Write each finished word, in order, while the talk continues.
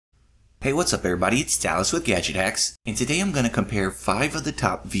Hey, what's up everybody, it's Dallas with Gadget Hacks, and today I'm going to compare 5 of the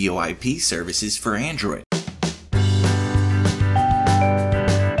top VoIP services for Android.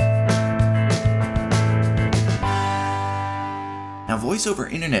 Now, Voice over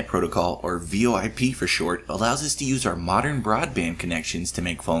Internet Protocol, or VoIP for short, allows us to use our modern broadband connections to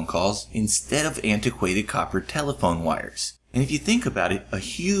make phone calls instead of antiquated copper telephone wires. And if you think about it, a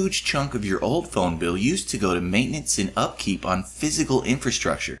huge chunk of your old phone bill used to go to maintenance and upkeep on physical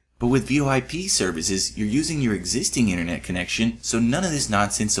infrastructure. But with VoIP services, you're using your existing internet connection, so none of this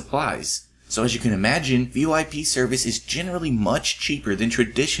nonsense applies. So as you can imagine, VoIP service is generally much cheaper than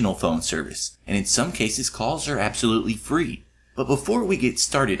traditional phone service, and in some cases calls are absolutely free. But before we get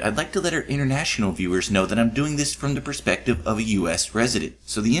started, I'd like to let our international viewers know that I'm doing this from the perspective of a US resident,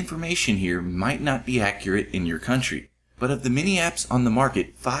 so the information here might not be accurate in your country. But of the many apps on the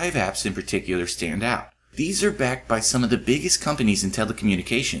market, 5 apps in particular stand out. These are backed by some of the biggest companies in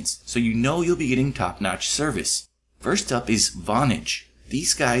telecommunications, so you know you'll be getting top-notch service. First up is Vonage.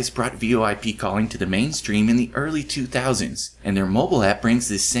 These guys brought VoIP calling to the mainstream in the early 2000s, and their mobile app brings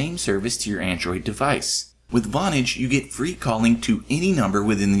this same service to your Android device. With Vonage, you get free calling to any number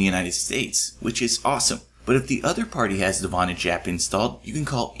within the United States, which is awesome. But if the other party has the Vonage app installed, you can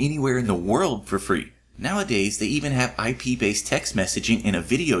call anywhere in the world for free. Nowadays, they even have IP-based text messaging and a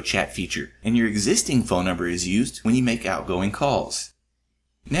video chat feature, and your existing phone number is used when you make outgoing calls.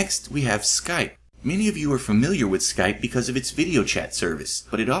 Next, we have Skype. Many of you are familiar with Skype because of its video chat service,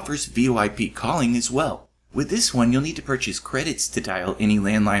 but it offers VoIP calling as well. With this one, you'll need to purchase credits to dial any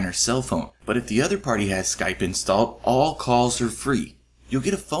landline or cell phone, but if the other party has Skype installed, all calls are free. You'll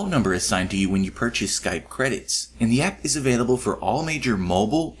get a phone number assigned to you when you purchase Skype credits, and the app is available for all major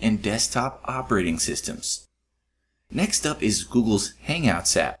mobile and desktop operating systems. Next up is Google's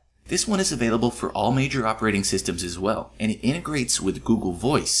Hangouts app. This one is available for all major operating systems as well, and it integrates with Google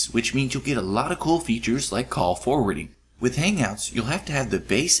Voice, which means you'll get a lot of cool features like call forwarding. With Hangouts, you'll have to have the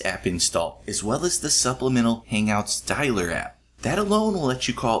base app installed, as well as the supplemental Hangouts Dialer app. That alone will let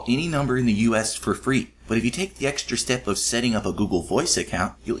you call any number in the US for free. But if you take the extra step of setting up a Google Voice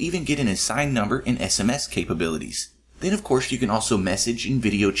account, you'll even get an assigned number and SMS capabilities. Then of course you can also message and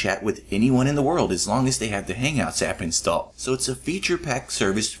video chat with anyone in the world as long as they have the Hangouts app installed. So it's a feature-packed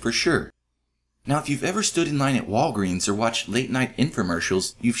service for sure. Now if you've ever stood in line at Walgreens or watched late-night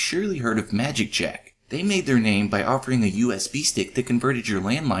infomercials, you've surely heard of MagicJack. They made their name by offering a USB stick that converted your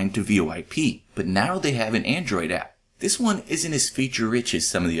landline to VoIP, but now they have an Android app. This one isn't as feature-rich as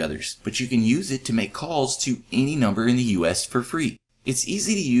some of the others, but you can use it to make calls to any number in the US for free. It's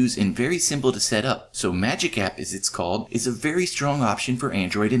easy to use and very simple to set up, so Magic App, as it's called, is a very strong option for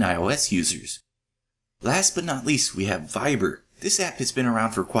Android and iOS users. Last but not least, we have Viber. This app has been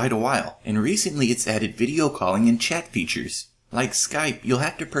around for quite a while, and recently it's added video calling and chat features. Like Skype, you'll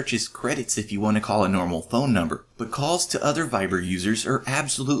have to purchase credits if you want to call a normal phone number, but calls to other Viber users are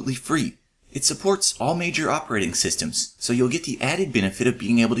absolutely free. It supports all major operating systems, so you'll get the added benefit of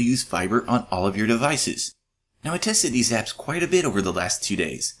being able to use Viber on all of your devices. Now I tested these apps quite a bit over the last 2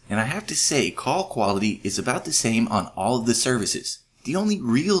 days, and I have to say call quality is about the same on all of the services. The only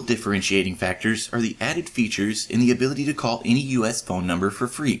real differentiating factors are the added features and the ability to call any US phone number for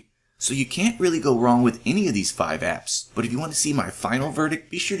free. So you can't really go wrong with any of these 5 apps, but if you want to see my final verdict,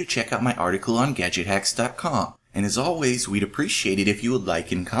 be sure to check out my article on GadgetHacks.com. And as always, we'd appreciate it if you would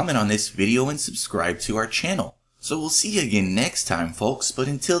like and comment on this video and subscribe to our channel. So we'll see you again next time, folks, but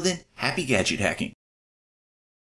until then, happy gadget hacking!